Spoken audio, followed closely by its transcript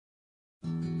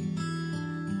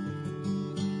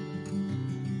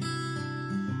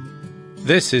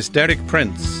This is Derek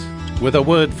Prince with a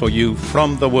word for you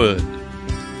from the Word.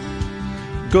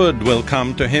 Good will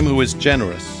come to him who is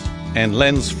generous and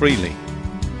lends freely,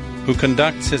 who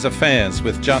conducts his affairs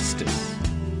with justice.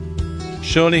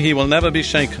 Surely he will never be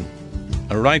shaken.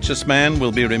 A righteous man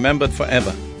will be remembered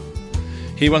forever.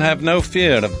 He will have no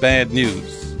fear of bad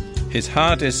news. His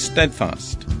heart is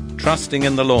steadfast, trusting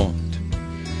in the Lord.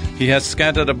 He has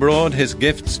scattered abroad his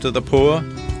gifts to the poor.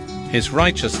 His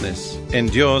righteousness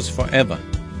endures forever.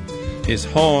 His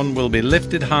horn will be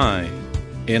lifted high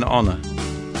in honor.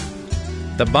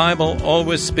 The Bible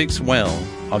always speaks well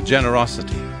of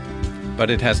generosity, but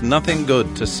it has nothing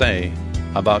good to say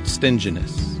about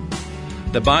stinginess.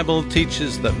 The Bible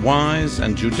teaches that wise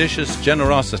and judicious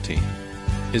generosity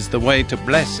is the way to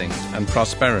blessing and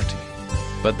prosperity,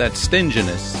 but that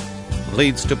stinginess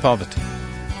leads to poverty.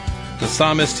 The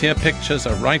psalmist here pictures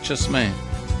a righteous man.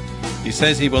 He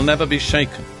says he will never be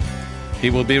shaken. He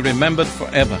will be remembered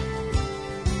forever.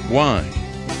 Why?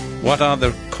 What are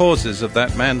the causes of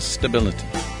that man's stability?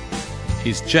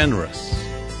 He's generous.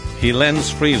 He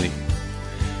lends freely.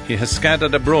 He has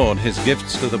scattered abroad his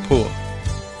gifts to the poor.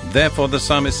 Therefore the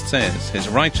psalmist says his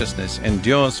righteousness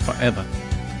endures forever.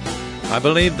 I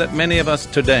believe that many of us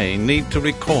today need to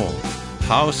recall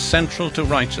how central to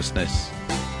righteousness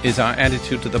is our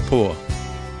attitude to the poor,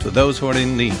 to those who are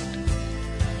in need.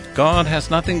 God has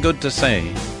nothing good to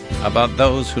say about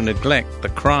those who neglect the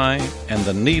cry and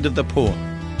the need of the poor.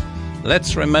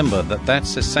 Let's remember that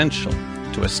that's essential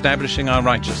to establishing our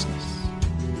righteousness.